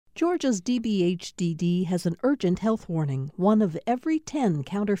Georgia's DBHDD has an urgent health warning. 1 of every 10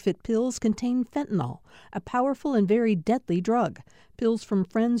 counterfeit pills contain fentanyl, a powerful and very deadly drug. Pills from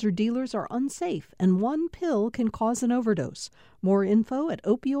friends or dealers are unsafe, and 1 pill can cause an overdose. More info at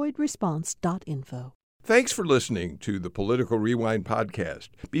opioidresponse.info. Thanks for listening to the Political Rewind podcast.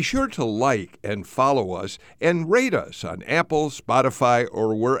 Be sure to like and follow us and rate us on Apple, Spotify,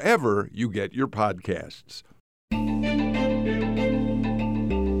 or wherever you get your podcasts.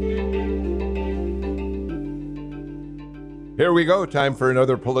 Here we go. Time for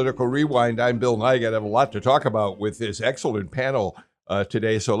another Political Rewind. I'm Bill Nygaard. I have a lot to talk about with this excellent panel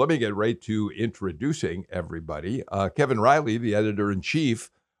today. So let me get right to introducing everybody. Kevin Riley, the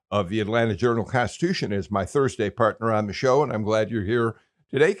editor-in-chief of the Atlanta Journal-Constitution, is my Thursday partner on the show, and I'm glad you're here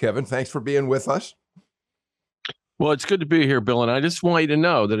today, Kevin. Thanks for being with us. Well, it's good to be here, Bill, and I just want you to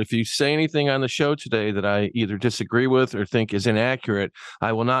know that if you say anything on the show today that I either disagree with or think is inaccurate,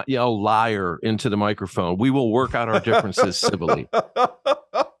 I will not yell liar into the microphone. We will work out our differences civilly.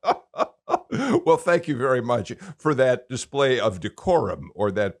 Well, thank you very much for that display of decorum, or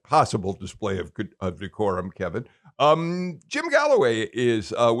that possible display of decorum, Kevin. Jim Galloway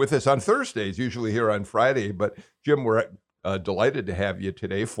is with us on Thursdays, usually here on Friday. But Jim, we're delighted to have you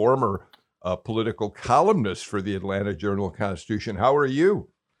today, former political columnist for the Atlanta Journal-Constitution. How are you?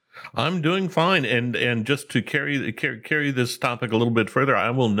 I'm doing fine, and just to carry this topic a little bit further, I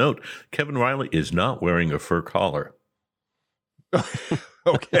will note Kevin Riley is not wearing a fur collar.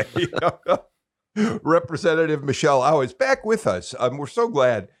 Okay. Representative Michelle Au is back with us. We're so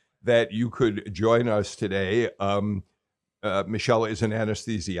glad that you could join us today. Michelle is an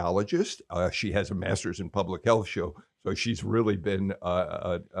anesthesiologist. She has a master's in public health, so she's really been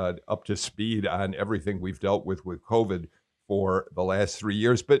up to speed on everything we've dealt with COVID for the last 3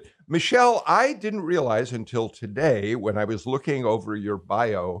 years. But Michelle, I didn't realize until today when I was looking over your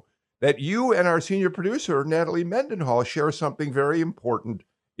bio that you and our senior producer, Natalie Mendenhall, share something very important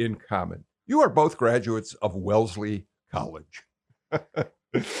in common. You are both graduates of Wellesley College.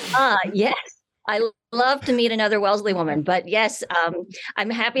 Yes. I love to meet another Wellesley woman, but yes,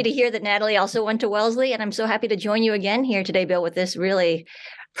 I'm happy to hear that Natalie also went to Wellesley, and I'm so happy to join you again here today, Bill, with this really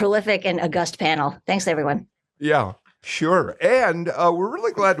prolific and august panel. Thanks, everyone. Yeah, sure. And we're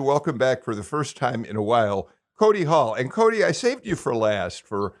really glad to welcome back for the first time in a while, Cody Hall. And Cody, I saved you for last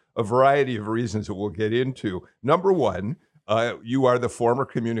for a variety of reasons that we'll get into. Number one, you are the former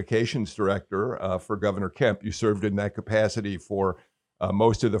communications director for Governor Kemp. You served in that capacity for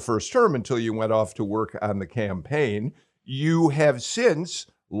most of the first term until you went off to work on the campaign. You have since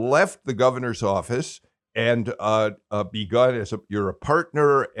left the governor's office and begun you're a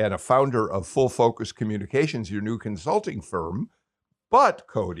partner and a founder of Full Focus Communications, your new consulting firm. But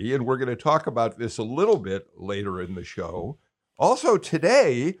Cody, and we're going to talk about this a little bit later in the show, also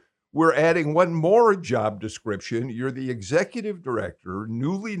today, we're adding one more job description. You're the executive director,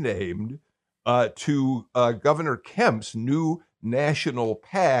 newly named, to Governor Kemp's new national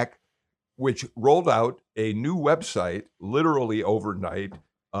PAC, which rolled out a new website literally overnight,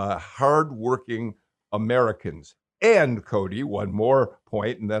 Hardworking Americans. And Cody, one more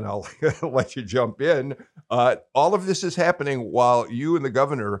point, and then I'll let you jump in. All of this is happening while you and the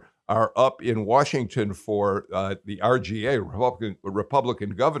governor are up in Washington for the RGA, Republican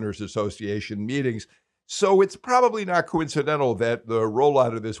Governors Association meetings. So it's probably not coincidental that the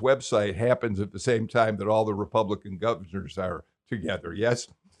rollout of this website happens at the same time that all the Republican governors are together. Yes?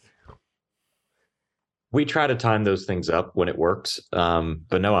 We try to time those things up when it works.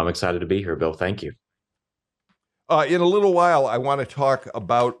 But no, I'm excited to be here, Bill. Thank you. In a little while, I want to talk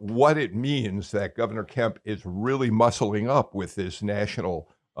about what it means that Governor Kemp is really muscling up with this national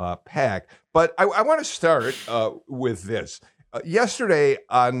PAC. But I want to start with this. Yesterday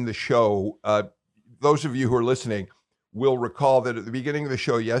on the show, those of you who are listening will recall that at the beginning of the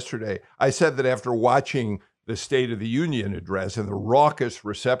show yesterday, I said that after watching the State of the Union address and the raucous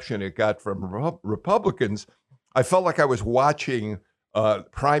reception it got from Republicans, I felt like I was watching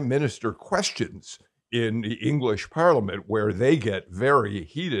Prime Minister questions in the English Parliament, where they get very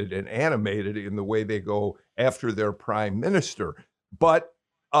heated and animated in the way they go after their Prime Minister. But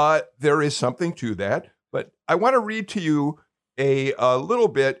there is something to that. But I want to read to you a little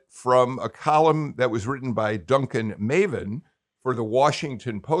bit from a column that was written by Duncan Maven for the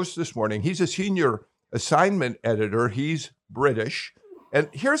Washington Post this morning. He's a senior assignment editor. He's British. And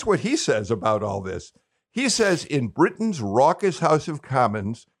here's what he says about all this. He says, in Britain's raucous House of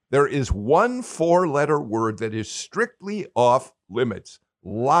Commons, there is one 4-letter word that is strictly off limits: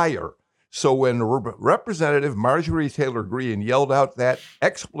 liar. So when Representative Marjorie Taylor Greene yelled out that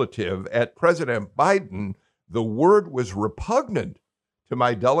expletive at President Biden, the word was repugnant to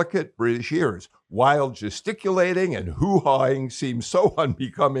my delicate British ears. While gesticulating and hoo-hawing seems so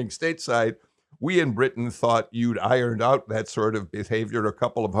unbecoming stateside, we in Britain thought you'd ironed out that sort of behavior a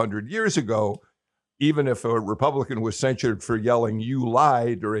couple of hundred years ago, even if a Republican was censured for yelling, "You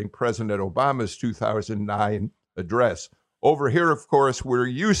lie," during President Obama's 2009 address. Over here, of course, we're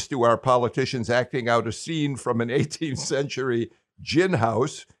used to our politicians acting out a scene from an 18th century gin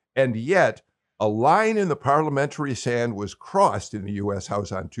house, and yet a line in the parliamentary sand was crossed in the U.S.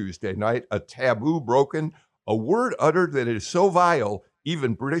 House on Tuesday night, a taboo broken, a word uttered that is so vile,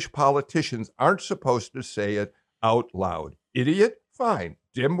 even British politicians aren't supposed to say it out loud. Idiot? Fine.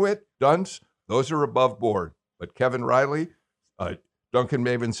 Dimwit? Dunce? Those are above board. But Kevin Riley, Duncan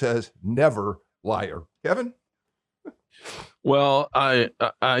Maven says, never liar. Kevin? Well, I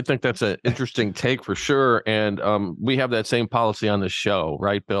think that's an interesting take for sure, and we have that same policy on the show,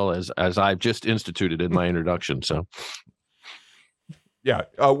 right, Bill? As I've just instituted in my introduction. So, yeah,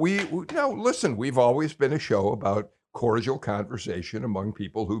 listen. We've always been a show about cordial conversation among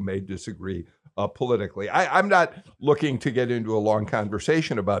people who may disagree politically. I'm not looking to get into a long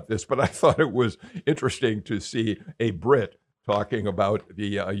conversation about this, but I thought it was interesting to see a Brit talking about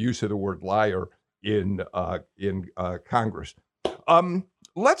the use of the word liar in Congress.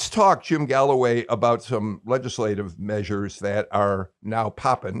 Let's talk, Jim Galloway, about some legislative measures that are now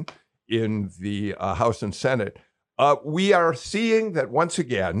popping in the House and Senate. We are seeing that once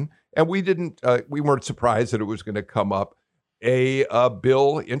again, and we weren't surprised that it was going to come up, a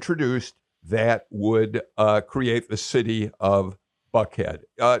bill introduced that would create the city of Buckhead.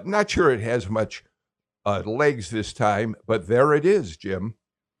 Not sure it has much legs this time, but there it is, Jim.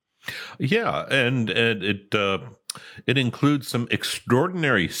 Yeah, and it includes some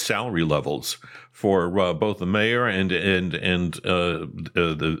extraordinary salary levels for both the mayor and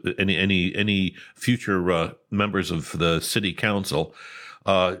any future members of the city council.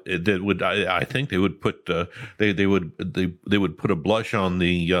 That would, I think, they would put they would put a blush on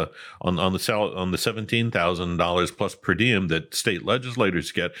the on the $17,000 plus per diem that state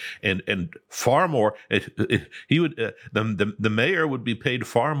legislators get, and far more. He would the mayor would be paid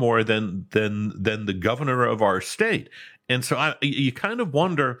far more than the governor of our state, and so you kind of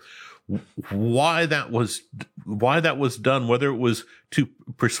wonder why that was done, whether it was to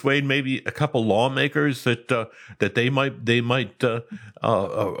persuade maybe a couple lawmakers that they might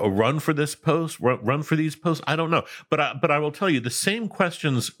run for this post, run for these posts. I don't know, but I will tell you the same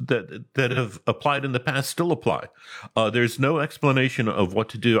questions that have applied in the past still apply. There's no explanation of what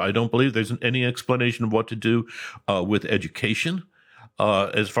to do. I don't believe there's any explanation of what to do with education.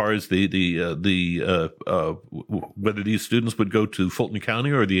 As far as the whether these students would go to Fulton County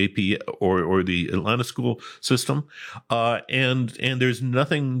or the AP or the Atlanta school system, and there's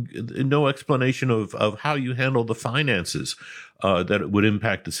no explanation of how you handle the finances that would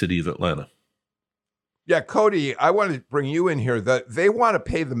impact the city of Atlanta. Yeah, Cody, I want to bring you in here. They want to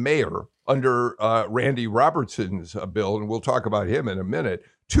pay the mayor under Randy Robertson's bill, and we'll talk about him in a minute,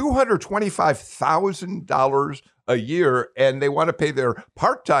 $225,000 a year, and they want to pay their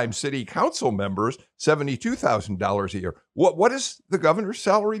part-time city council members $72,000 a year. What is the governor's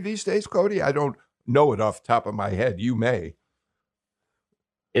salary these days, Cody? I don't know it off the top of my head. You may.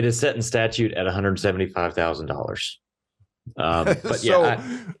 It is set in statute at $175,000. But so, yeah,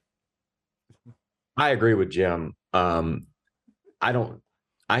 I agree with Jim. I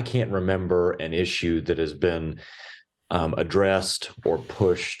can't remember an issue that has been addressed or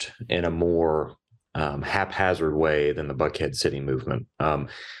pushed in a more haphazard way than the Buckhead City movement.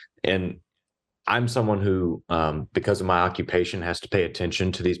 And I'm someone who, because of my occupation, has to pay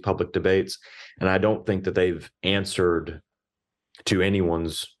attention to these public debates. And I don't think that they've answered to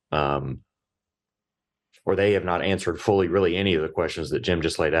anyone's, or they have not answered fully really any of the questions that Jim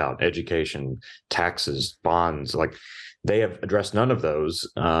just laid out: education, taxes, bonds. Like, they have addressed none of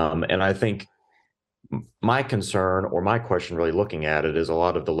those. And I think my concern, or my question really looking at it, is a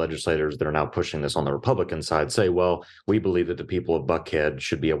lot of the legislators that are now pushing this on the Republican side say, well, we believe that the people of Buckhead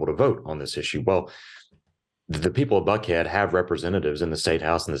should be able to vote on this issue. Well, the people of Buckhead have representatives in the state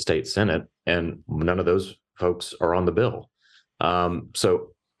house and the state senate, and none of those folks are on the bill. So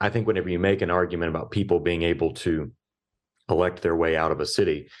I think whenever you make an argument about people being able to elect their way out of a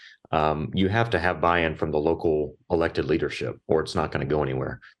city, you have to have buy-in from the local elected leadership, or it's not going to go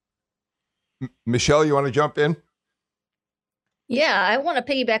anywhere. Michelle, you want to jump in? Yeah, I want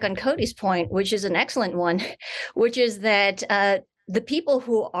to piggyback on Cody's point, which is an excellent one, which is that the people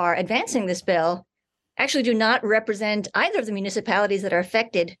who are advancing this bill actually do not represent either of the municipalities that are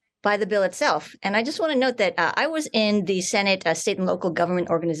affected by the bill itself. And I just want to note that I was in the Senate State and Local Government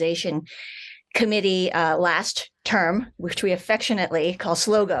Organization, committee last term, which we affectionately call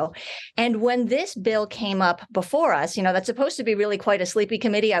SLOGO. And when this bill came up before us, that's supposed to be really quite a sleepy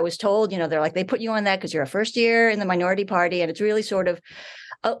committee. I was told, they're like, they put you on that because you're a first year in the minority party. And it's really sort of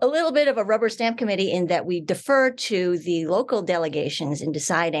a little bit of a rubber stamp committee in that we defer to the local delegations in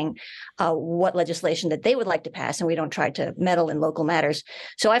deciding what legislation that they would like to pass. And we don't try to meddle in local matters.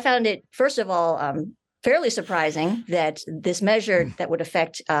 So I found it, first of all, fairly surprising that this measure that would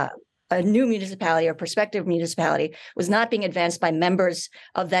affect a new municipality or prospective municipality was not being advanced by members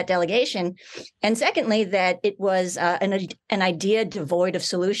of that delegation. And secondly, that it was an idea devoid of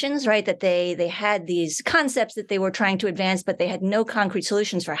solutions, right? That they had these concepts that they were trying to advance, but they had no concrete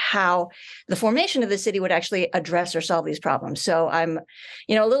solutions for how the formation of the city would actually address or solve these problems. So I'm,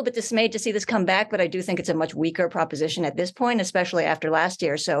 a little bit dismayed to see this come back, but I do think it's a much weaker proposition at this point, especially after last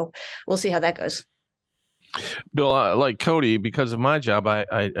year. So we'll see how that goes. Bill, like Cody, because of my job,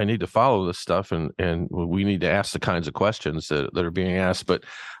 I need to follow this stuff, and we need to ask the kinds of questions that are being asked. But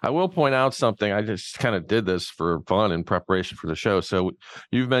I will point out something. I just kind of did this for fun in preparation for the show. So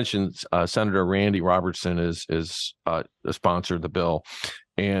you've mentioned Senator Randy Robertson is the sponsor of the bill.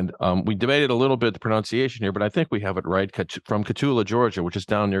 And we debated a little bit the pronunciation here, but I think we have it right. From Cotulla, Georgia, which is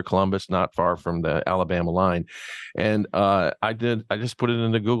down near Columbus, not far from the Alabama line. And I just put it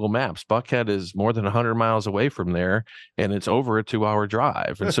into Google Maps. Buckhead is more than 100 miles away from there, and it's over a 2-hour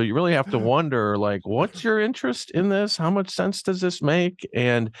drive. And so you really have to wonder, like, what's your interest in this? How much sense does this make?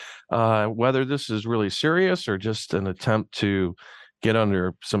 And whether this is really serious or just an attempt to get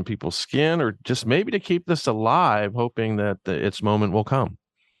under some people's skin, or just maybe to keep this alive, hoping that its moment will come.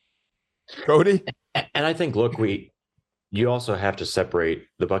 Cody? And I think, look, you also have to separate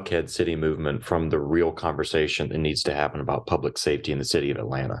the Buckhead City movement from the real conversation that needs to happen about public safety in the city of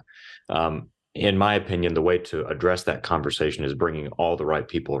Atlanta. In my opinion, the way to address that conversation is bringing all the right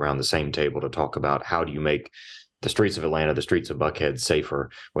people around the same table to talk about how do you make the streets of Atlanta, the streets of Buckhead safer,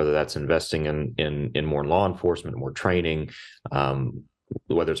 whether that's investing in more law enforcement, more training,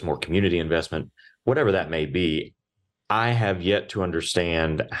 whether it's more community investment, whatever that may be. I have yet to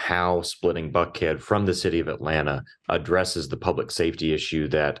understand how splitting Buckhead from the city of Atlanta addresses the public safety issue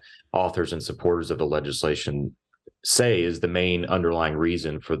that authors and supporters of the legislation say is the main underlying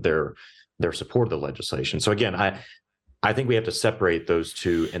reason for their support of the legislation. So again, I think we have to separate those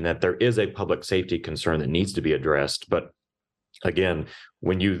two, and that there is a public safety concern that needs to be addressed. But again,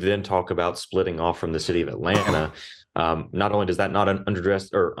 when you then talk about splitting off from the city of Atlanta, not only does that not address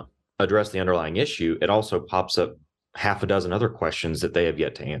the underlying issue, it also pops up half a dozen other questions that they have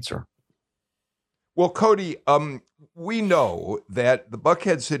yet to answer. Well, Cody, we know that the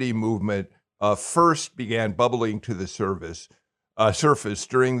Buckhead City movement first began bubbling to the surface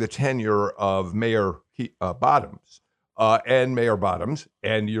during the tenure of Mayor Bottoms and Mayor Bottoms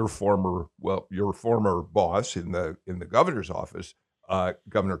and your former boss in the governor's office,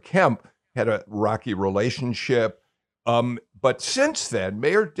 Governor Kemp, had a rocky relationship. But since then,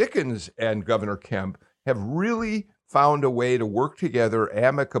 Mayor Dickens and Governor Kemp have really found a way to work together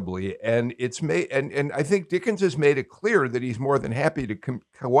amicably, and it's made. And I think Dickens has made it clear that he's more than happy to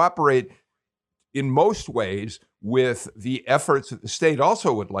cooperate in most ways with the efforts that the state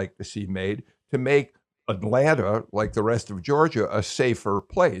also would like to see made to make Atlanta, like the rest of Georgia, a safer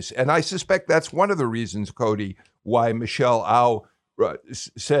place. And I suspect that's one of the reasons, Cody, why Michelle Au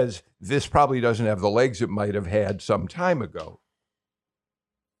says this probably doesn't have the legs it might have had some time ago.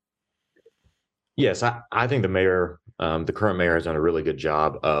 Yes, I think the current mayor has done a really good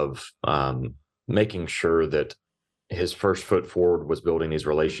job of making sure that his first foot forward was building these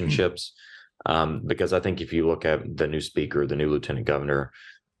relationships. Because I think if you look at the new speaker, the new lieutenant governor,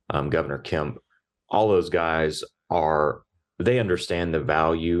 Governor Kemp, all those guys they understand the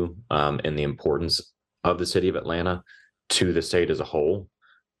value and the importance of the city of Atlanta to the state as a whole.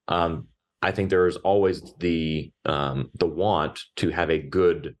 I think there is always the want to have a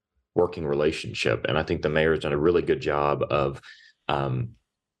good working relationship. And I think the mayor has done a really good job of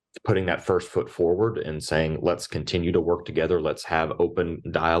putting that first foot forward and saying, let's continue to work together. Let's have open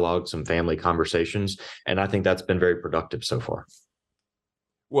dialogue, some family conversations. And I think that's been very productive so far.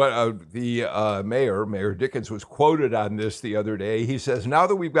 Well, Mayor Dickens was quoted on this the other day. He says, now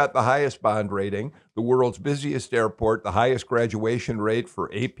that we've got the highest bond rating, the world's busiest airport, the highest graduation rate for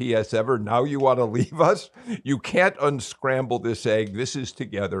APS ever, now you want to leave us? You can't unscramble this egg. This is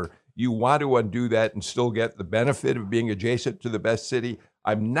together. You want to undo that and still get the benefit of being adjacent to the best city.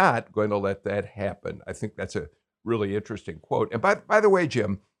 I'm not going to let that happen. I think that's a really interesting quote. And by the way,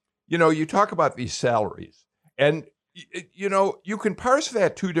 Jim, you talk about these salaries, and you can parse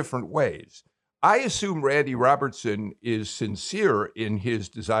that two different ways. I assume Randy Robertson is sincere in his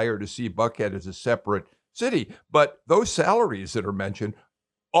desire to see Buckhead as a separate city, but those salaries that are mentioned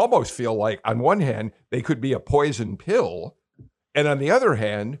almost feel like, on one hand, they could be a poison pill, and on the other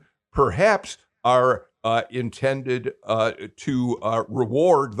hand, perhaps are intended to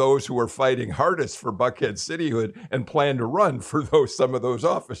reward those who are fighting hardest for Buckhead cityhood and plan to run for some of those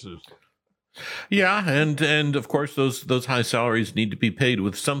offices. Yeah, and of course those high salaries need to be paid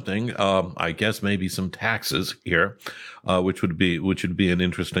with something. I guess maybe some taxes here, which would be an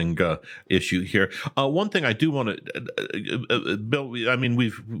interesting issue here. One thing I do want to, Bill. I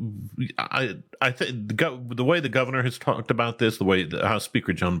mean, I think the way the governor has talked about this, the way the House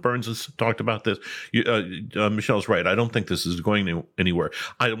Speaker John Burns has talked about this, Michelle's right. I don't think this is going anywhere.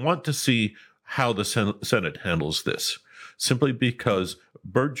 I want to see how the Senate handles this, simply because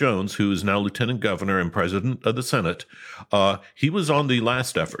Burt Jones, who is now lieutenant governor and president of the Senate, he was on the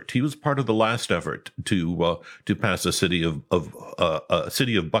last effort. He was part of the last effort to pass a city of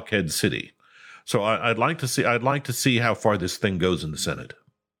Buckhead City. So I'd like to see how far this thing goes in the Senate.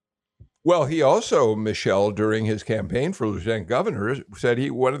 Well, he also, Michelle, during his campaign for lieutenant governor, said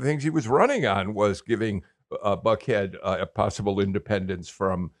one of the things he was running on was giving Buckhead a possible independence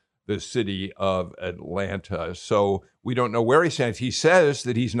from the city of Atlanta. So we don't know where he stands. He says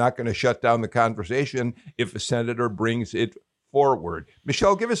that he's not going to shut down the conversation if a senator brings it forward.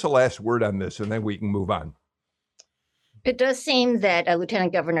 Michelle, give us a last word on this, and then we can move on. It does seem that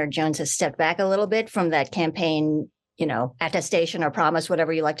Lieutenant Governor Jones has stepped back a little bit from that campaign, attestation or promise,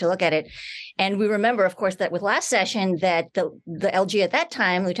 whatever you like to look at it. And we remember, of course, that with last session that the LG at that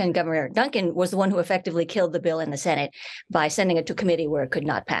time, Lieutenant Governor Duncan, was the one who effectively killed the bill in the Senate by sending it to committee where it could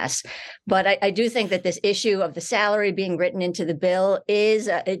not pass. But I do think that this issue of the salary being written into the bill is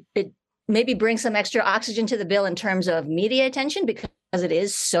it maybe brings some extra oxygen to the bill in terms of media attention, because it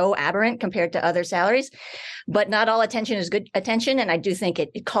is so aberrant compared to other salaries. But not all attention is good attention. And I do think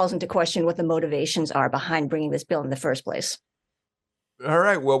it calls into question what the motivations are behind bringing this bill in the first place. All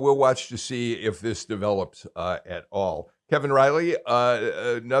right. Well, we'll watch to see if this develops at all. Kevin Riley,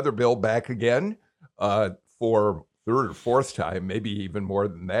 another bill back again for third or fourth time, maybe even more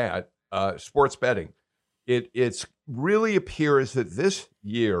than that, sports betting. It really appears that this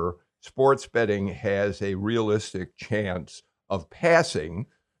year, sports betting has a realistic chance of passing.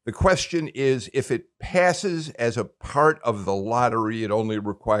 The question is, if it passes as a part of the lottery, it only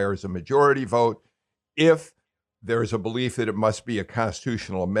requires a majority vote. If there's a belief that it must be a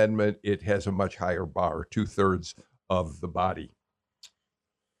constitutional amendment, it has a much higher bar, 2/3 of the body.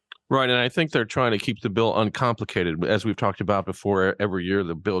 Right, and I think they're trying to keep the bill uncomplicated. As we've talked about before, every year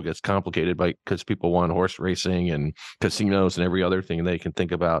the bill gets complicated because people want horse racing and casinos and every other thing they can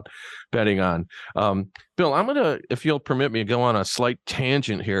think about betting on. Bill, I'm going to, if you'll permit me, go on a slight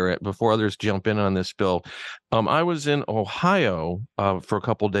tangent here before others jump in on this bill. I was in Ohio for a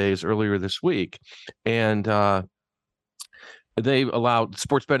couple of days earlier this week, and they allowed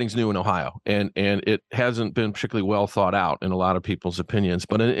sports betting's new in Ohio, and it hasn't been particularly well thought out in a lot of people's opinions.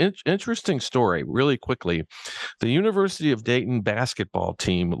 But an interesting story, really quickly. The University of Dayton basketball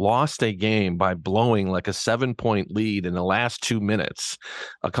team lost a game by blowing like a 7-point lead in the last 2 minutes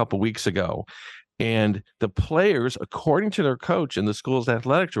a couple weeks ago. And the players, according to their coach and the school's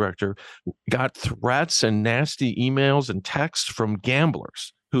athletic director, got threats and nasty emails and texts from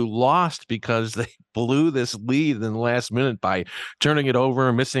gamblers who lost because they blew this lead in the last minute by turning it over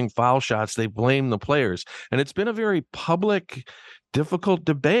and missing foul shots. They blame the players. And it's been a very public, difficult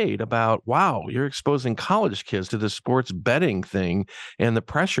debate about, wow, you're exposing college kids to the sports betting thing and the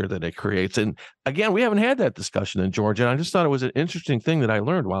pressure that it creates. And again, we haven't had that discussion in Georgia. And I just thought it was an interesting thing that I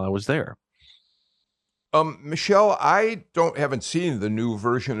learned while I was there. Michelle, I haven't seen the new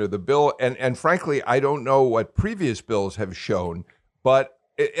version of the bill. And frankly, I don't know what previous bills have shown, but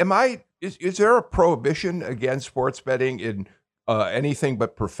is there a prohibition against sports betting in anything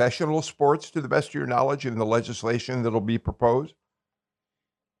but professional sports, to the best of your knowledge, in the legislation that'll be proposed?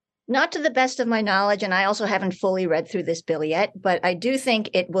 Not to the best of my knowledge, and I also haven't fully read through this bill yet, but I do think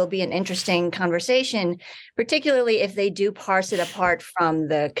it will be an interesting conversation, particularly if they do parse it apart from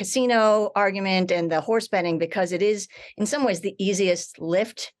the casino argument and the horse betting, because it is in some ways the easiest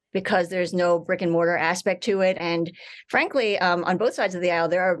lift, because there's no brick and mortar aspect to it. And frankly, on both sides of the aisle,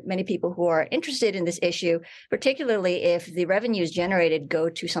 there are many people who are interested in this issue, particularly if the revenues generated go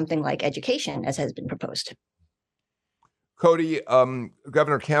to something like education, as has been proposed. Cody,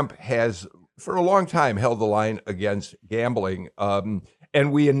 Governor Kemp has for a long time held the line against gambling.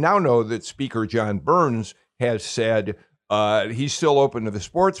 And we now know that Speaker John Burns has said he's still open to the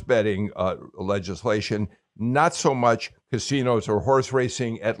sports betting legislation, not so much casinos or horse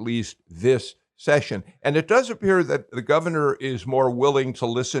racing, at least this session. And it does appear that the governor is more willing to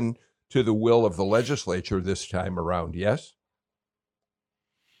listen to the will of the legislature this time around, yes?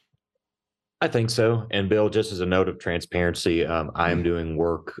 I think so. And Bill, just as a note of transparency, I am doing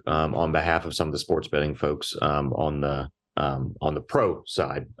work on behalf of some of the sports betting folks on the pro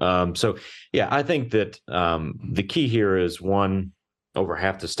side. So, yeah, I think that the key here is, one, over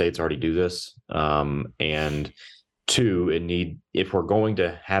half the states already do this, and two, if we're going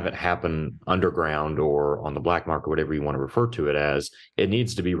to have it happen underground or on the black market, whatever you want to refer to it as, it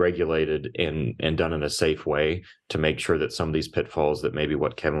needs to be regulated and done in a safe way to make sure that some of these pitfalls that maybe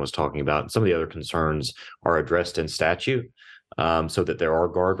what Kevin was talking about and some of the other concerns are addressed in statute, so that there are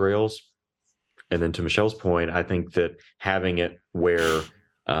guardrails. And then to Michelle's point, I think that having it where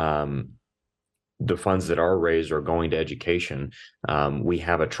the funds that are raised are going to education. We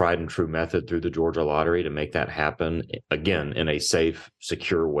have a tried and true method through the Georgia Lottery to make that happen, again, in a safe,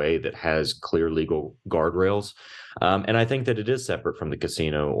 secure way that has clear legal guardrails. And I think that it is separate from the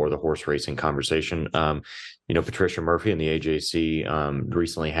casino or the horse racing conversation. Patricia Murphy and the AJC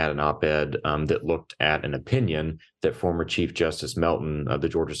recently had an op-ed that looked at an opinion that former Chief Justice Melton of the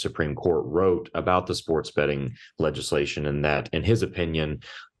Georgia Supreme Court wrote about the sports betting legislation, and that, in his opinion,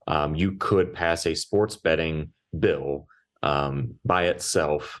 you could pass a sports betting bill by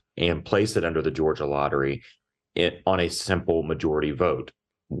itself and place it under the Georgia Lottery on a simple majority vote,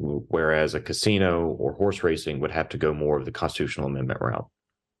 whereas a casino or horse racing would have to go more of the constitutional amendment route.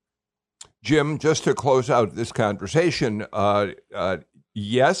 Jim, just to close out this conversation,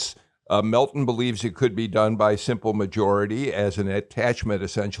 yes, Melton believes it could be done by simple majority as an attachment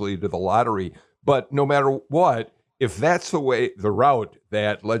essentially to the lottery. But no matter what, if that's the route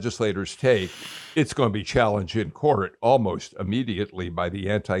that legislators take, it's going to be challenged in court almost immediately by the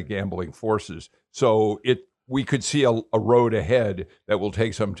anti-gambling forces. So we could see a road ahead that will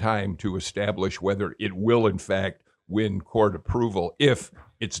take some time to establish whether it will, in fact, win court approval if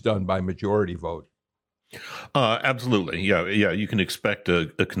it's done by majority vote. Absolutely. Yeah. You can expect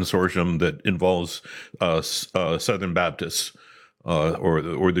a consortium that involves Southern Baptists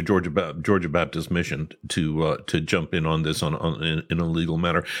or the Georgia Baptist Mission to jump in on this in a legal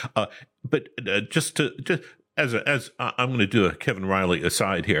manner. But just as I'm going to do a Kevin Riley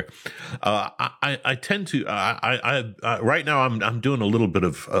aside here, I tend to right now I'm doing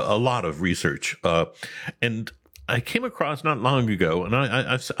a lot of research, and I came across not long ago, and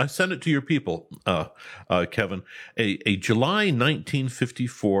I sent it to your people, Kevin, a July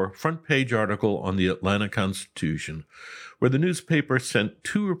 1954 front page article on the Atlanta Constitution, where the newspaper sent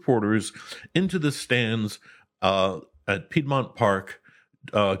two reporters into the stands at Piedmont Park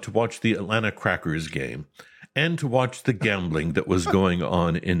to watch the Atlanta Crackers game and to watch the gambling that was going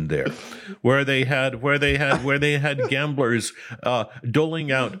on in there, where they had gamblers doling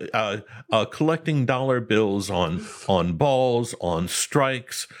out, collecting dollar bills on balls, on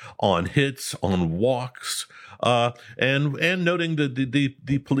strikes, on hits, on walks, and noting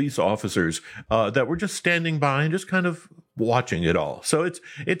the police officers that were just standing by and just kind of watching it all. So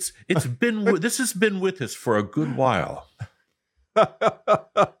this has been with us for a good while.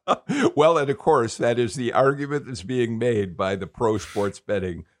 Well, and of course, that is the argument that's being made by the pro sports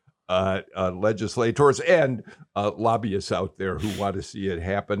betting legislators and lobbyists out there who want to see it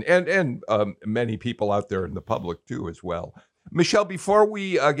happen, and many people out there in the public too as well. Michelle, before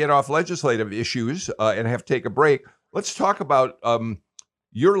we get off legislative issues and have to take a break, let's talk about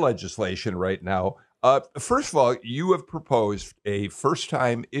your legislation right now. First of all, you have proposed a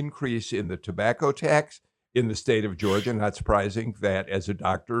first-time increase in the tobacco tax in the state of Georgia. Not surprising that as a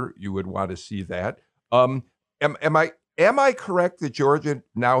doctor you would want to see that. Am I correct that Georgia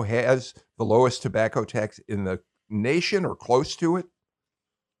now has the lowest tobacco tax in the nation or close to it?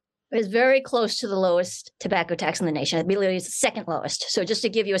 It's very close to the lowest tobacco tax in the nation. I believe it's the second lowest. So just to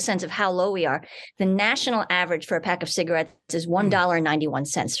give you a sense of how low we are, the national average for a pack of cigarettes is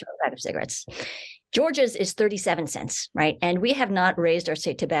 $1.91 for a pack of cigarettes. Georgia's is 37 cents, right? And we have not raised our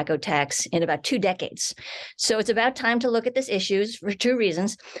state tobacco tax in about 2 decades. So it's about time to look at this issue for 2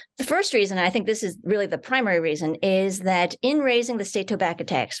 reasons. The first reason, and I think this is really the primary reason, is that in raising the state tobacco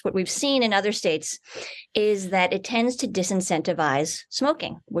tax, what we've seen in other states is that it tends to disincentivize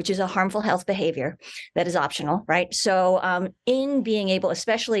smoking, which is a harmful health behavior that is optional, right? So in being able,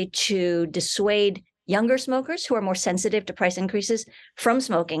 especially to dissuade younger smokers who are more sensitive to price increases from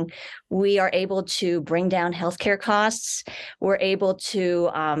smoking, we are able to bring down healthcare costs. We're able to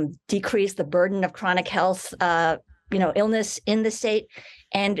decrease the burden of chronic health, illness in the state.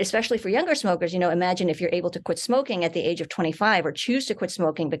 And especially for younger smokers, imagine if you're able to quit smoking at the age of 25 or choose to quit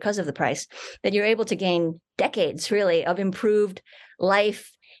smoking because of the price, that you're able to gain decades really of improved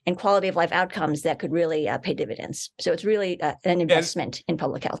life and quality of life outcomes that could really pay dividends. So it's really an investment in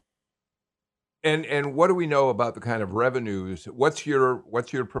public health. And what do we know about the kind of revenues? What's your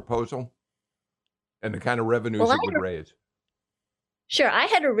proposal and the kind of revenues it would raise? Sure. I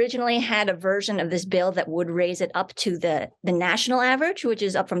had originally had a version of this bill that would raise it up to the national average, which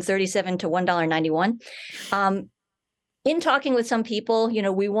is up from $37 to $1.91. In talking with some people,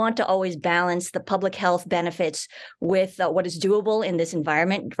 we want to always balance the public health benefits with what is doable in this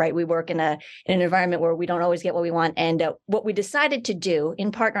environment, right? We work in an environment where we don't always get what we want. And what we decided to do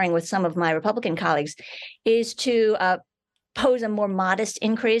in partnering with some of my Republican colleagues is to pose a more modest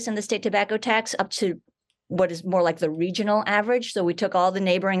increase in the state tobacco tax up to what is more like the regional average. So we took all the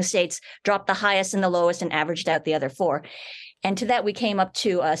neighboring states, dropped the highest and the lowest, and averaged out the other four. And to that, we came up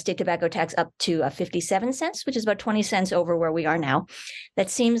to a state tobacco tax up to 57 cents, which is about 20 cents over where we are now. That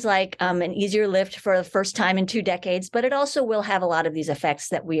seems like an easier lift for the first time in 2 decades, but it also will have a lot of these effects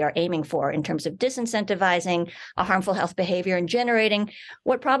that we are aiming for in terms of disincentivizing a harmful health behavior and generating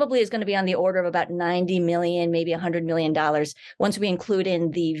what probably is going to be on the order of about $90 million, maybe $100 million once we include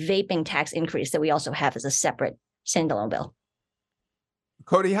in the vaping tax increase that we also have as a separate standalone bill.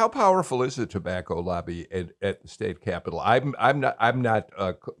 Cody, how powerful is the tobacco lobby at the state capitol? I'm not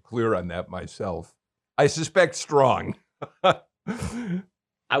clear on that myself. I suspect strong.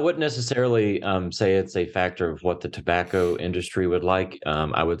 I wouldn't necessarily say it's a factor of what the tobacco industry would like.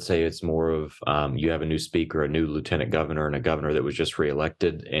 I would say it's more of you have a new speaker, a new lieutenant governor, and a governor that was just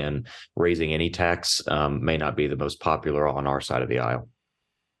reelected, and raising any tax may not be the most popular on our side of the aisle.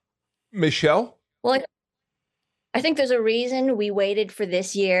 Michelle? Well, I think there's a reason we waited for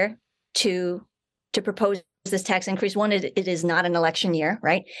this year to propose this tax increase. One, it is not an election year,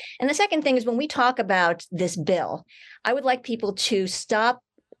 right? And the second thing is when we talk about this bill, I would like people to stop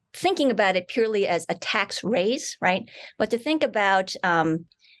thinking about it purely as a tax raise, right? But to think about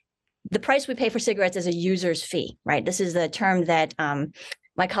the price we pay for cigarettes as a user's fee, right? This is the term that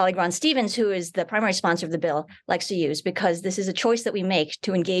my colleague Ron Stevens, who is the primary sponsor of the bill, likes to use, because this is a choice that we make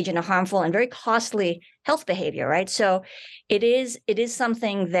to engage in a harmful and very costly health behavior, right? So it is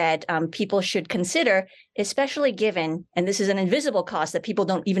something that people should consider, especially given, and this is an invisible cost that people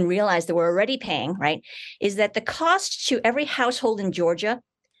don't even realize that we're already paying, right? Is that the cost to every household in Georgia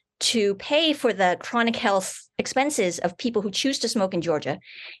to pay for the chronic health expenses of people who choose to smoke in Georgia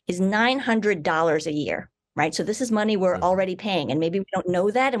is $900 a year. Right. So this is money we're already paying, and maybe we don't know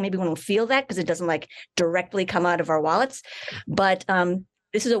that, and maybe we don't feel that because it doesn't directly come out of our wallets. But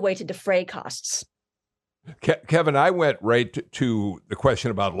this is a way to defray costs. Kevin, I went right to the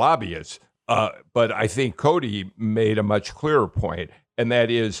question about lobbyists, but I think Cody made a much clearer point, and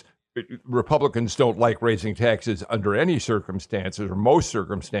that is Republicans don't like raising taxes under any circumstances or most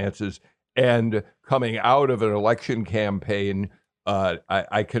circumstances. And coming out of an election campaign,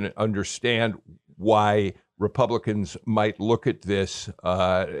 I can understand why Republicans might look at this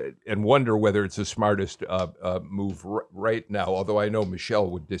and wonder whether it's the smartest move right now, although I know Michelle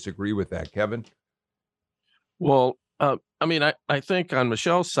would disagree with that. Kevin? Well, I think on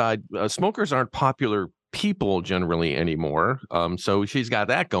Michelle's side, smokers aren't popular people generally anymore. So she's got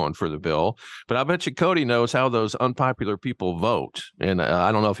that going for the bill. But I bet you Cody knows how those unpopular people vote. And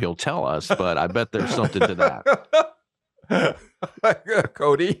I don't know if he'll tell us, but I bet there's something to that.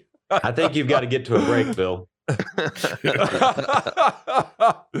 Cody? I think you've got to get to a break, Bill.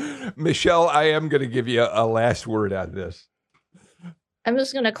 Michelle, I am going to give you a last word on this. I'm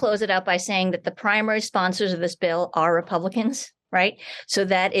just going to close it out by saying that the primary sponsors of this bill are Republicans, right? So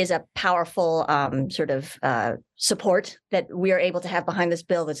that is a powerful support that we are able to have behind this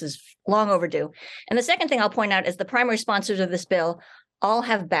bill. This is long overdue. And the second thing I'll point out is the primary sponsors of this bill all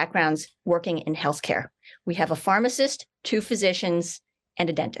have backgrounds working in healthcare. We have a pharmacist, 2 physicians, and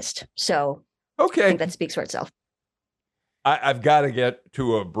a dentist. So okay. I think that speaks for itself. I've got to get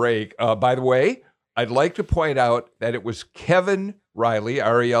to a break. By the way, I'd like to point out that it was Kevin Riley,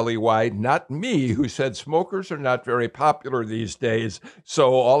 R-E-L-E-Y, not me, who said smokers are not very popular these days.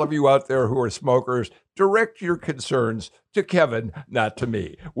 So all of you out there who are smokers, direct your concerns to Kevin, not to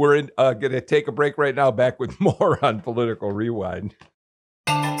me. We're going to take a break right now. Back with more on Political Rewind.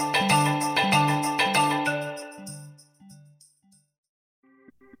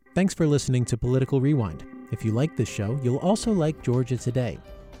 Thanks for listening to Political Rewind. If you like this show, you'll also like Georgia Today.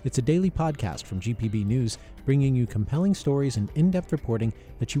 It's a daily podcast from GPB News, bringing you compelling stories and in-depth reporting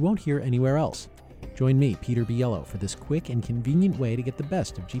that you won't hear anywhere else. Join me, Peter Biello, for this quick and convenient way to get the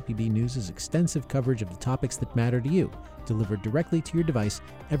best of GPB News' extensive coverage of the topics that matter to you, delivered directly to your device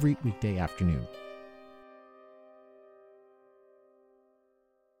every weekday afternoon.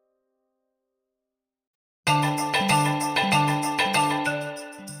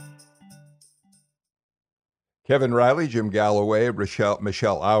 Kevin Riley, Jim Galloway,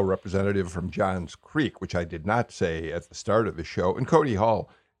 Michelle Au, representative from Johns Creek, which I did not say at the start of the show, and Cody Hall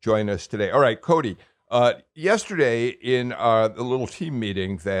join us today. All right, Cody, yesterday in the little team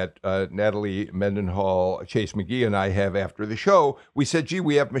meeting that Natalie Mendenhall, Chase McGee, and I have after the show, we said, gee,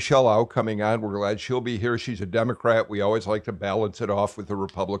 we have Michelle Au coming on. We're glad she'll be here. She's a Democrat. We always like to balance it off with a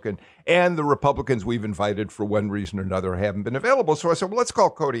Republican. And the Republicans we've invited for one reason or another haven't been available. So I said, well, let's call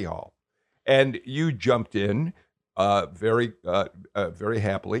Cody Hall. And you jumped in very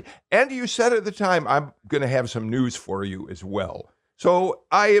happily. And you said at the time, I'm going to have some news for you as well. So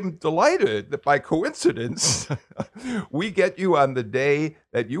I am delighted that by coincidence, we get you on the day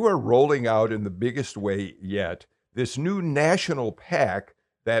that you are rolling out in the biggest way yet, this new national PAC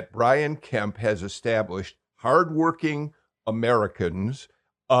that Brian Kemp has established, Hardworking Americans.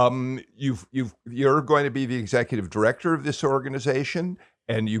 You're going to be the executive director of this organization,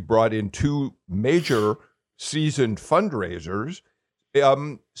 and you brought in two major seasoned fundraisers.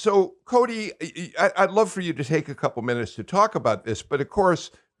 So, Cody, I'd love for you to take a couple minutes to talk about this. But of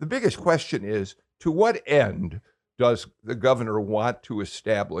course, the biggest question is, to what end does the governor want to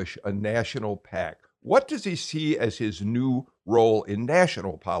establish a national PAC? What does he see as his new role in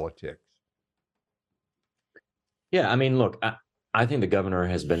national politics? Yeah, I mean, look, I think the governor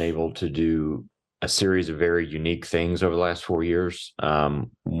has been able to do a series of very unique things over the last 4 years.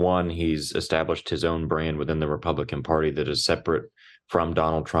 One, he's established his own brand within the Republican Party that is separate from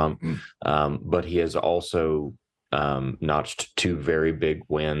Donald Trump, but he has also notched two very big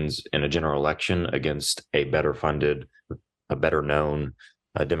wins in a general election against a better funded, a better known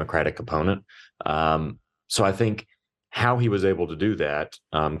Democratic opponent. So I think how he was able to do that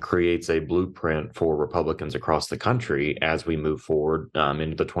creates a blueprint for Republicans across the country as we move forward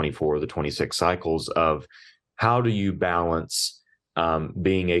into the 24, the 26 cycles of how do you balance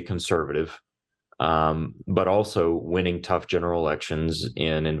being a conservative, but also winning tough general elections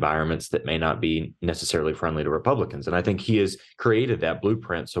in environments that may not be necessarily friendly to Republicans. And I think he has created that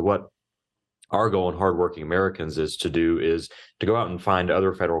blueprint. So what our goal in Hardworking Americans is to go out and find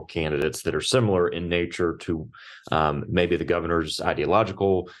other federal candidates that are similar in nature to maybe the governor's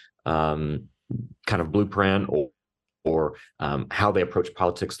ideological kind of blueprint or how they approach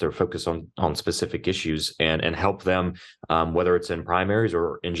politics, their focus on specific issues, and help them, whether it's in primaries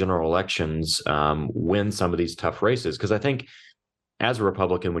or in general elections, win some of these tough races. Because I think as a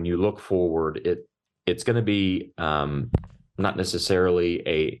Republican, when you look forward, it's going to be not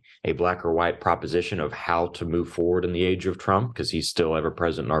necessarily a black or white proposition of how to move forward in the age of Trump, because he's still ever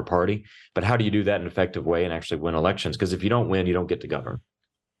present in our party. But how do you do that in an effective way and actually win elections? Because if you don't win, you don't get to govern.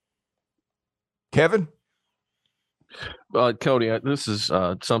 Kevin? Cody, this is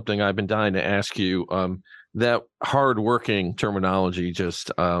something I've been dying to ask you. That hardworking terminology,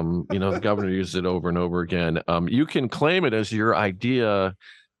 just, the governor uses it over and over again. You can claim it as your idea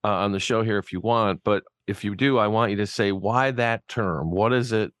on the show here if you want, but if you do, I want you to say why that term. What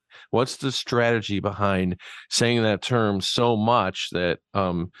is it? What's the strategy behind saying that term so much that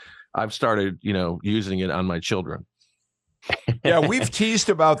I've started, using it on my children? Yeah, we've teased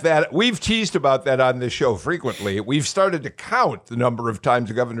about that. We've teased about that on this show frequently. We've started to count the number of times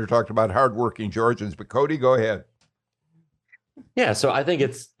the governor talked about hardworking Georgians. But Cody, go ahead. Yeah, so I think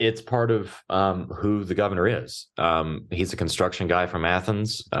it's part of who the governor is. He's a construction guy from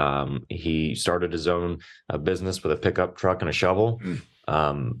Athens. He started his own business with a pickup truck and a shovel.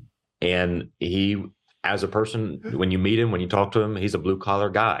 And he, as a person, when you meet him, when you talk to him, he's a blue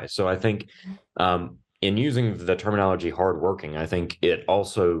collar guy. So I think in using the terminology hardworking, I think it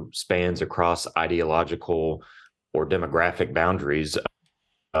also spans across ideological or demographic boundaries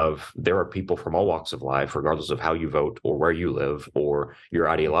of there are people from all walks of life, regardless of how you vote or where you live or your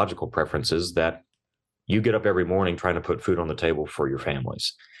ideological preferences, that you get up every morning trying to put food on the table for your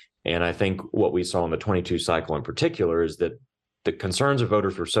families. And I think what we saw in the 22 cycle in particular is that the concerns of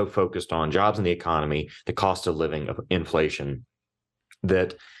voters were so focused on jobs in the economy, the cost of living, of inflation,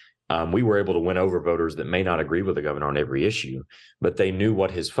 that we were able to win over voters that may not agree with the governor on every issue, but they knew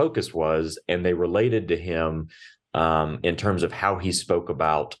what his focus was, and they related to him in terms of how he spoke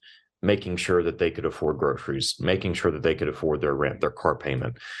about making sure that they could afford groceries, making sure that they could afford their rent, their car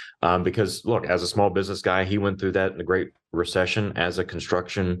payment. Because look, as a small business guy, he went through that in the Great Recession as a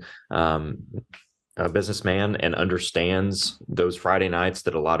construction businessman, and understands those Friday nights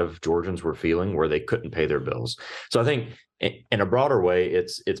that a lot of Georgians were feeling where they couldn't pay their bills. So I think in a broader way,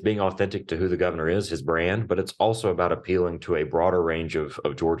 it's being authentic to who the governor is, his brand, but it's also about appealing to a broader range of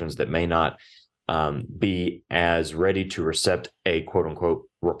Georgians that may not be as ready to accept a quote unquote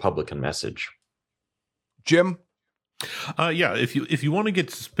Republican message. Jim? Yeah, if you want to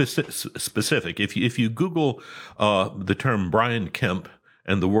get specific, if you Google the term Brian Kemp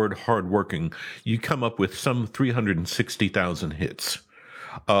and the word hardworking, you come up with some 360,000 hits.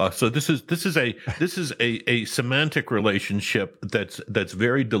 So this is a semantic relationship that's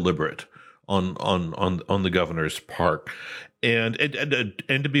very deliberate on the governor's part. And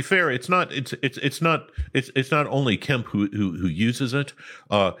to be fair, it's not only Kemp who uses it.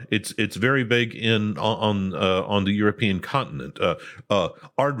 It's very big on the European continent.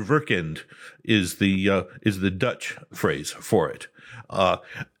 Aardverkend is the Dutch phrase for it. But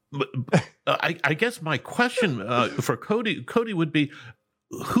I guess my question for Cody would be,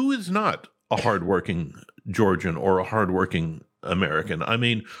 who is not a hardworking Georgian or a hardworking American? I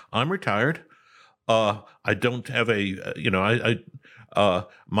mean, I'm retired. I don't have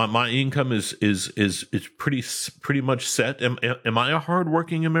my income is pretty much set. Am I a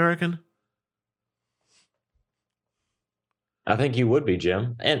hardworking American? I think you would be,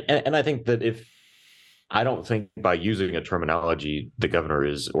 Jim. And I think that I don't think by using a terminology, the governor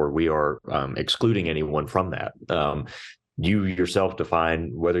is, or we are excluding anyone from that. You yourself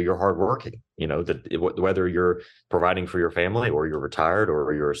define whether you're hardworking, whether you're providing for your family or you're retired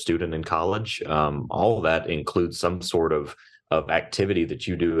or you're a student in college. All of that includes some sort of activity that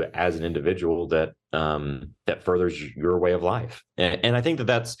you do as an individual that furthers your way of life. And I think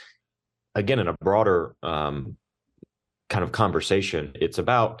that's, again, in a broader kind of conversation, it's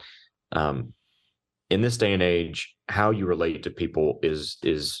about in this day and age, how you relate to people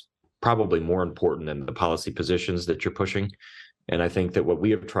is probably more important than the policy positions that you're pushing. And I think that what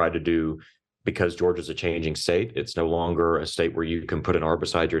we have tried to do, because Georgia's a changing state, it's no longer a state where you can put an R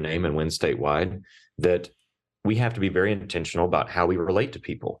beside your name and win statewide, that we have to be very intentional about how we relate to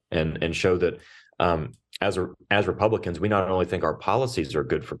people and show that as Republicans, we not only think our policies are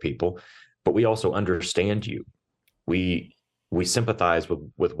good for people, but we also understand you. We sympathize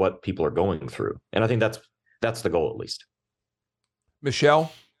with what people are going through. And I think that's the goal, at least.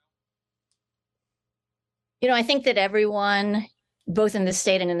 Michelle? I think that everyone, both in this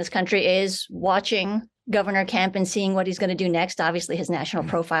state and in this country, is watching Governor Kemp and seeing what he's going to do next. Obviously, his national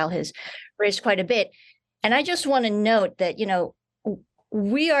profile has raised quite a bit. And I just want to note that,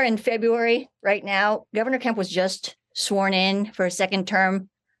 we are in February right now. Governor Kemp was just sworn in for a second term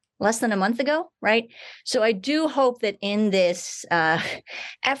less than a month ago, right? So I do hope that in this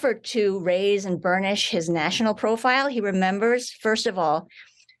effort to raise and burnish his national profile, he remembers, first of all,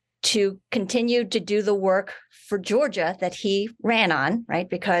 to continue to do the work for Georgia that he ran on, right?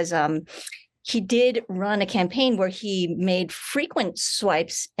 Because he did run a campaign where he made frequent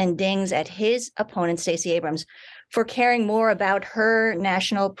swipes and dings at his opponent, Stacey Abrams, for caring more about her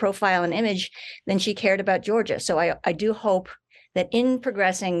national profile and image than she cared about Georgia. So I do hope that in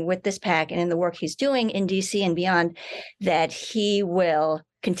progressing with this PAC and in the work he's doing in DC and beyond, that he will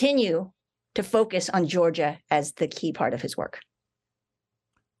continue to focus on Georgia as the key part of his work.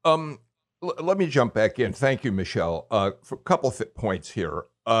 Let me jump back in. Thank you, Michelle, for a couple of points here.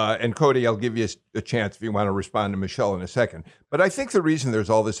 And Cody, I'll give you a chance if you want to respond to Michelle in a second. But I think the reason there's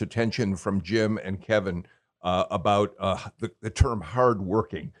all this attention from Jim and Kevin about the term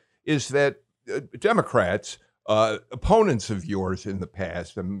hardworking is that Democrats, opponents of yours in the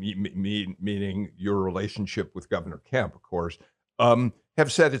past, meaning your relationship with Governor Kemp, of course,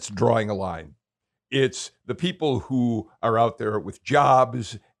 have said it's drawing a line. It's the people who are out there with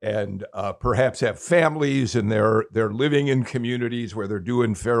jobs and perhaps have families and they're living in communities where they're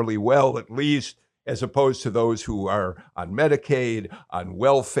doing fairly well, at least, as opposed to those who are on Medicaid, on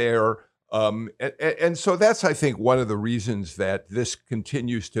welfare. And so that's, I think, one of the reasons that this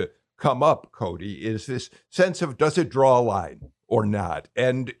continues to come up, Cody, is this sense of, does it draw a line or not?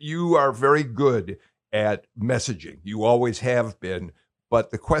 And you are very good at messaging. You always have been.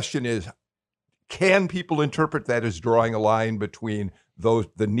 But the question is, can people interpret that as drawing a line between the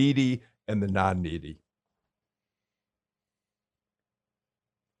needy and the non-needy?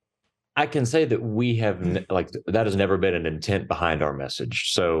 I can say that we have that has never been an intent behind our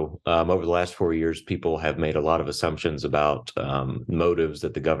message. So over the last 4 years, people have made a lot of assumptions about motives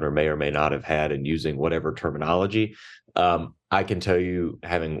that the governor may or may not have had in using whatever terminology. I can tell you,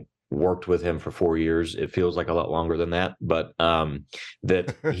 having worked with him for 4 years, it feels like a lot longer than that, but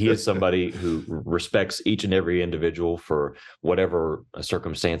that he is somebody who respects each and every individual for whatever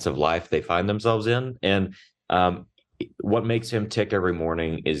circumstance of life they find themselves in. And what makes him tick every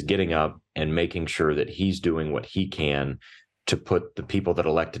morning is getting up and making sure that he's doing what he can to put the people that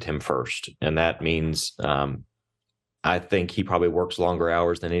elected him first. And that means I think he probably works longer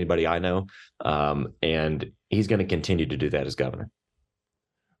hours than anybody I know. And he's going to continue to do that as governor.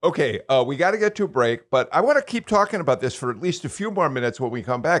 Okay, we got to get to a break, but I want to keep talking about this for at least a few more minutes when we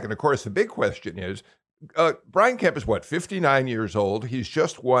come back. And of course, the big question is, Brian Kemp is 59 years old. He's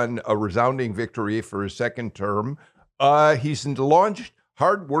just won a resounding victory for his second term. He's launched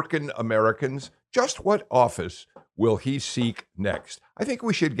hardworking Americans. Just what office will he seek next? I think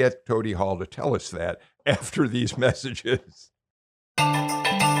we should get Cody Hall to tell us that after these messages.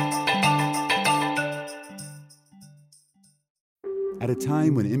 At a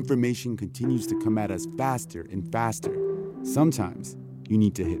time when information continues to come at us faster and faster, sometimes you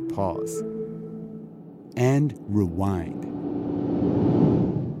need to hit pause and rewind.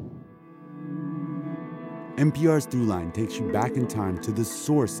 NPR's Throughline takes you back in time to the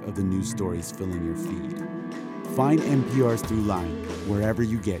source of the news stories filling your feed. Find NPR's Throughline wherever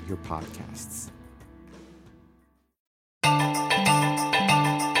you get your podcasts.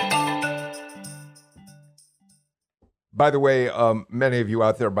 By the way, many of you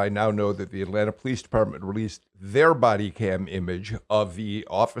out there by now know that the Atlanta Police Department released their body cam image of the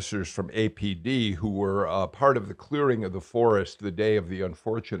officers from APD who were part of the clearing of the forest the day of the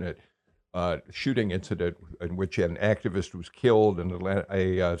unfortunate shooting incident in which an activist was killed and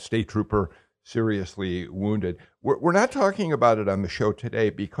a state trooper seriously wounded. We're not talking about it on the show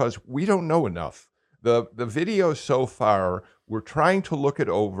today because we don't know enough. The video so far, we're trying to look it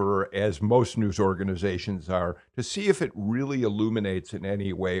over, as most news organizations are, to see if it really illuminates in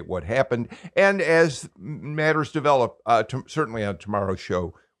any way what happened. And as matters develop, certainly on tomorrow's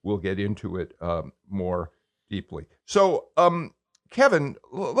show, we'll get into it more deeply. So, Kevin,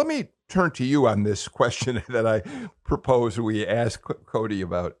 let me turn to you on this question that I propose we ask Cody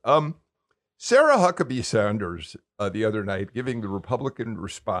about. Sarah Huckabee Sanders the other night, giving the Republican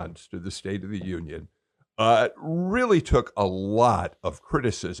response to the State of the Union, really took a lot of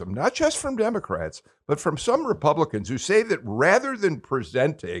criticism, not just from Democrats, but from some Republicans who say that rather than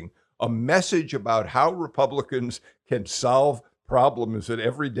presenting a message about how Republicans can solve problems that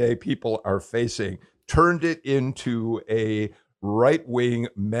everyday people are facing, turned it into a right-wing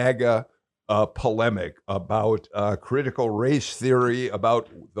MAGA polemic about critical race theory, about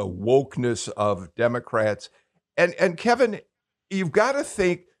the wokeness of Democrats. And Kevin, you've got to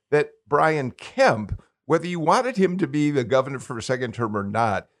think that Brian Kemp, whether you wanted him to be the governor for a second term or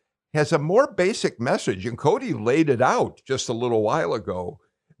not, has a more basic message, and Cody laid it out just a little while ago,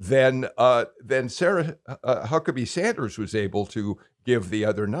 than Sarah Huckabee Sanders was able to give the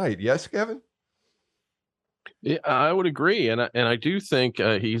other night. Yes, Kevin? Yeah, I would agree, and I do think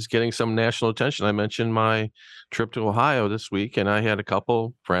he's getting some national attention. I mentioned my trip to Ohio this week, and I had a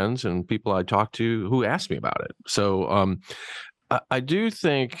couple friends and people I talked to who asked me about it. So I do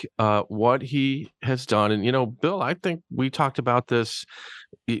think what he has done, and Bill, I think we talked about this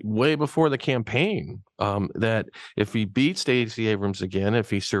way before the campaign, that if he beat Stacey Abrams again, if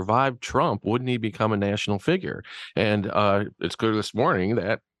he survived Trump, wouldn't he become a national figure? And it's clear this morning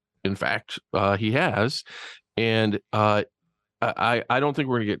that, in fact, he has. And I don't think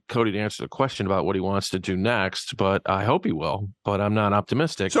we're going to get Cody to answer the question about what he wants to do next, but I hope he will. But I'm not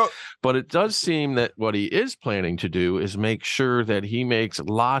optimistic. But it does seem that what he is planning to do is make sure that he makes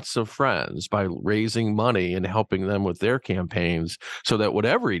lots of friends by raising money and helping them with their campaigns so that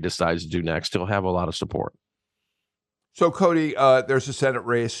whatever he decides to do next, he'll have a lot of support. So, Cody, there's a Senate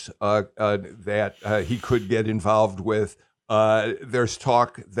race that he could get involved with. There's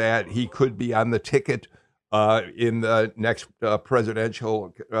talk that he could be on the ticket in the next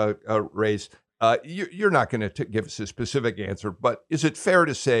presidential race. You're not going to give us a specific answer, but is it fair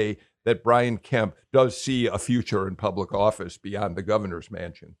to say that Brian Kemp does see a future in public office beyond the governor's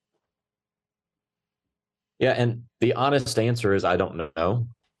mansion? Yeah, and the honest answer is I don't know.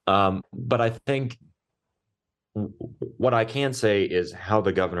 But I think what I can say is how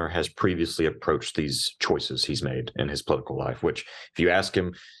the governor has previously approached these choices he's made in his political life, which if you ask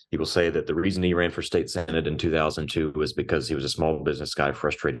him, he will say that the reason he ran for state senate in 2002 was because he was a small business guy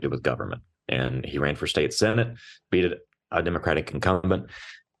frustrated with government. And he ran for state senate, beat a Democratic incumbent.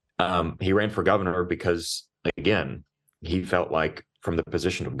 He ran for governor because, again, he felt like from the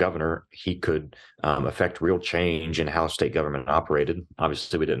position of governor, he could affect real change in how state government operated.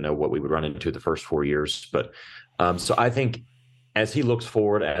 Obviously, we didn't know what we would run into the first 4 years. But so I think as he looks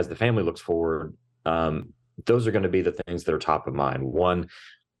forward, as the family looks forward, those are going to be the things that are top of mind. One,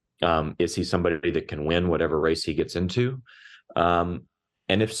 is he somebody that can win whatever race he gets into? And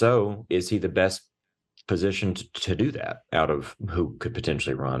if so, is he the best positioned to do that out of who could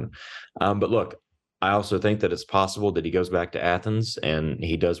potentially run? But look, I also think that it's possible that he goes back to Athens and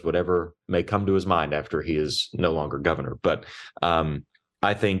he does whatever may come to his mind after he is no longer governor. But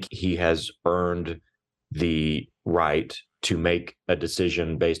I think he has earned the right to make a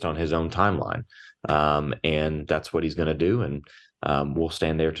decision based on his own timeline. And that's what he's going to do. And we'll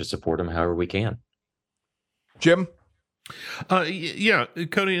stand there to support him however we can. Jim? Yeah,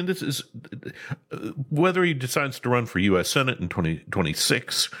 Cody, and this is whether he decides to run for U.S. Senate in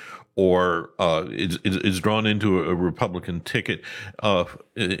 2026 or is drawn into a Republican ticket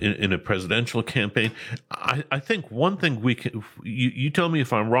in a presidential campaign. I think one thing we can, you tell me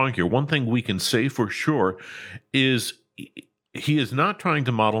if I'm wrong here, one thing we can say for sure is he is not trying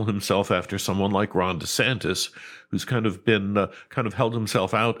to model himself after someone like Ron DeSantis, who's kind of been held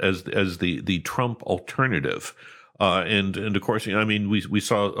himself out as the Trump alternative. And of course, I mean, we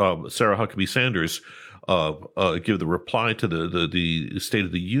saw Sarah Huckabee Sanders give the reply to the State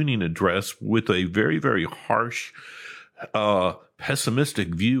of the Union address with a very, very harsh, pessimistic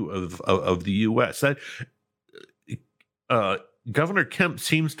view of the U.S. That Governor Kemp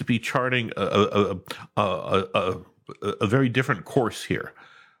seems to be charting a very different course here.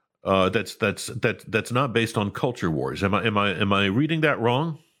 That's not based on culture wars. Am I reading that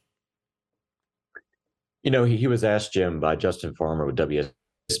wrong? You know, he was asked, Jim, by Justin Farmer with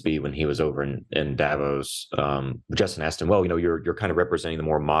WSB when he was over in Davos. Justin asked him, well, you know, you're kind of representing the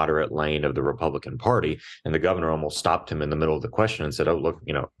more moderate lane of the Republican Party. And the governor almost stopped him in the middle of the question and said, oh, look,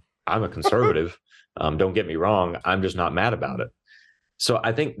 you know, I'm a conservative. Don't get me wrong. I'm just not mad about it. So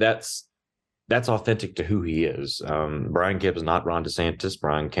I think that's authentic to who he is. Brian Kemp is not Ron DeSantis.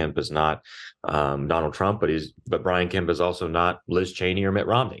 Brian Kemp is not Donald Trump, but Brian Kemp is also not Liz Cheney or Mitt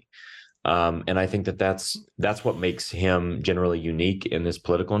Romney. And I think that's what makes him generally unique in this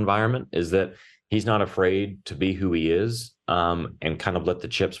political environment, is that he's not afraid to be who he is, and kind of let the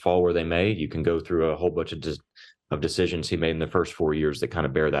chips fall where they may. You can go through a whole bunch of decisions he made in the first 4 years that kind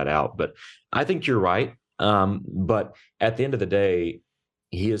of bear that out. But I think you're right. But at the end of the day,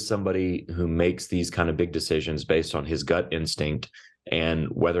 he is somebody who makes these kind of big decisions based on his gut instinct and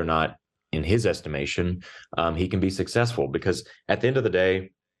whether or not, in his estimation, he can be successful. Because at the end of the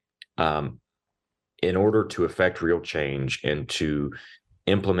day, in order to affect real change and to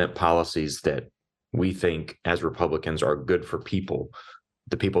implement policies that we think as Republicans are good for people,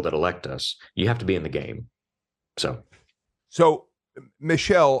 the people that elect us, you have to be in the game. So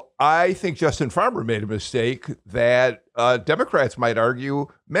Michelle, I think Justin Farmer made a mistake that Democrats might argue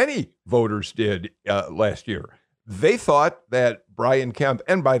many voters did last year. They thought that Brian Kemp,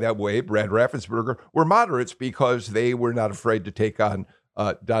 and by that way, Brad Raffensperger, were moderates because they were not afraid to take on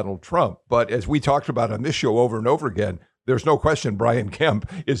Donald Trump. But as we talked about on this show over and over again, there's no question Brian Kemp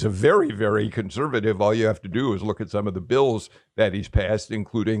is a very, very conservative. All you have to do is look at some of the bills that he's passed,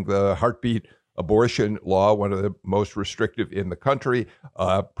 including the heartbeat abortion law, one of the most restrictive in the country,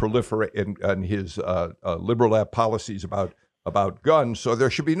 proliferate in his liberal policies about guns. So there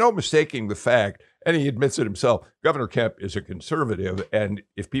should be no mistaking the fact, and he admits it himself, Governor Kemp is a conservative. And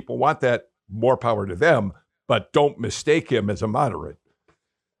if people want that, more power to them, but don't mistake him as a moderate.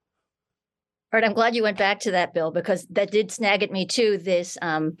 All right, I'm glad you went back to that, Bill, because that did snag at me too, this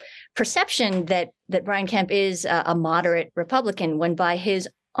perception that Brian Kemp is a moderate Republican, when by his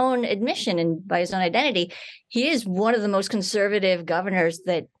own admission and by his own identity, he is one of the most conservative governors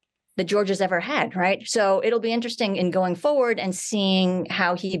that Georgia's ever had, right? So it'll be interesting in going forward and seeing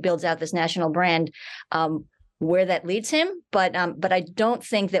how he builds out this national brand, where that leads him. But I don't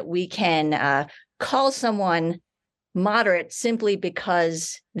think that we can call someone moderate simply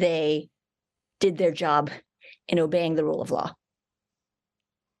because they did their job in obeying the rule of law.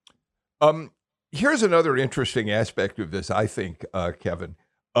 Here's another interesting aspect of this, I think, Kevin.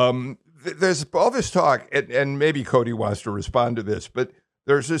 There's all this talk, and maybe Cody wants to respond to this, but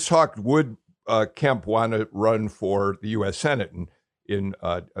there's this talk, would Kemp want to run for the U.S. Senate in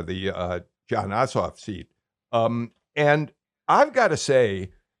the John Ossoff seat? And I've got to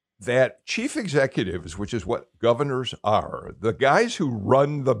say that chief executives, which is what governors are, the guys who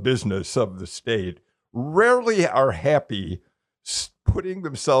run the business of the state, rarely are happy putting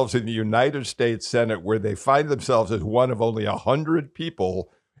themselves in the United States Senate, where they find themselves as one of only 100 people,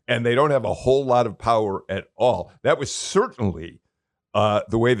 and they don't have a whole lot of power at all. That was certainly the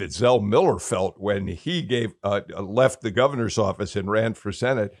way that Zell Miller felt when he left the governor's office and ran for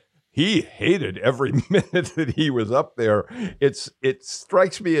Senate. He hated every minute that he was up there. It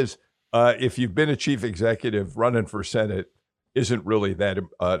strikes me as if you've been a chief executive, running for Senate isn't really that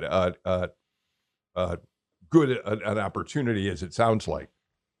good an opportunity as it sounds like.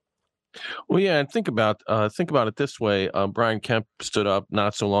 Well, yeah, and think about it this way. Brian Kemp stood up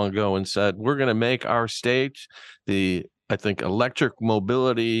not so long ago and said, "We're going to make our state the, I think, electric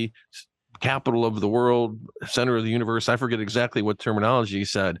mobility capital of the world, center of the universe. I forget exactly what terminology he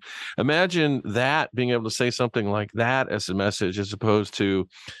said. Imagine that, being able to say something like that as a message, as opposed to,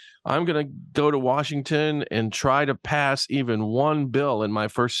 I'm going to go to Washington and try to pass even one bill in my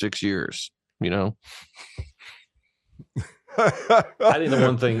first 6 years, you know? I think the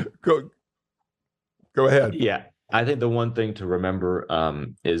one thing. Go ahead. Yeah. I think the one thing to remember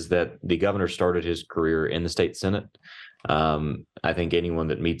is that the governor started his career in the state Senate. I think anyone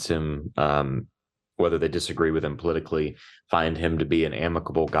that meets him, whether they disagree with him politically, find him to be an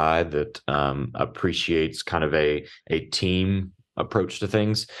amicable guy that appreciates kind of a team approach to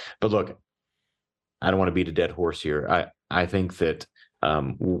things. But look, I don't want to beat a dead horse here. I think that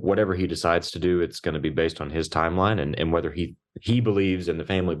whatever he decides to do, it's going to be based on his timeline and whether he believes and the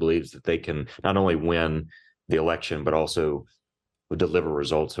family believes that they can not only win the election, but also deliver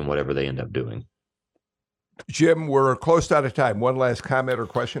results in whatever they end up doing. Jim, we're close out of time. One last comment or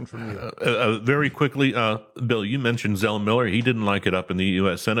question from you. Very quickly, Bill, you mentioned Zell Miller. He didn't like it up in the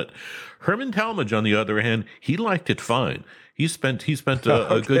U.S. Senate. Herman Talmadge, on the other hand, he liked it fine. He spent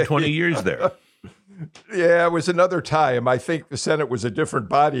a good 20 years there. Yeah, it was another time. I think the Senate was a different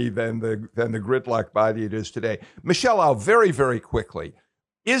body than the gridlock body it is today. Michelle Au, very, very quickly,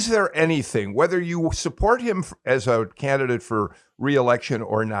 is there anything, whether you support him as a candidate for re-election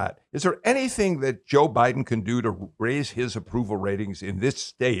or not, is there anything that Joe Biden can do to raise his approval ratings in this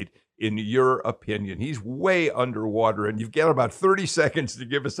state, in your opinion? He's way underwater, and you've got about 30 seconds to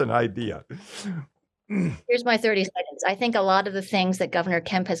give us an idea. Here's my 30 seconds. I think a lot of the things that Governor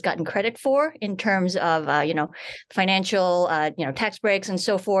Kemp has gotten credit for in terms of, financial, tax breaks and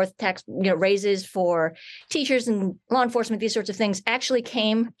so forth, tax, raises for teachers and law enforcement, these sorts of things actually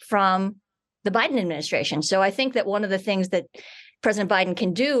came from the Biden administration. So I think that one of the things that President Biden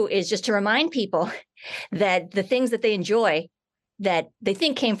can do is just to remind people that the things that they enjoy that they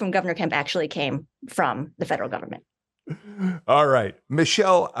think came from Governor Kemp actually came from the federal government. All right.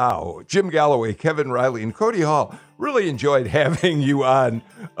 Michelle Au, Jim Galloway, Kevin Riley, and Cody Hall. Really enjoyed having you on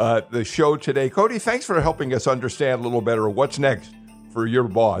the show today. Cody, thanks for helping us understand a little better what's next for your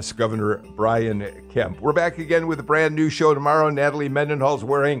boss, Governor Brian Kemp. We're back again with a brand new show tomorrow. Natalie Mendenhall's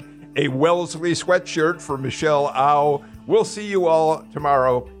wearing a Wellesley sweatshirt for Michelle Au. We'll see you all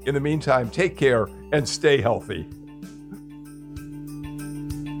tomorrow. In the meantime, take care and stay healthy.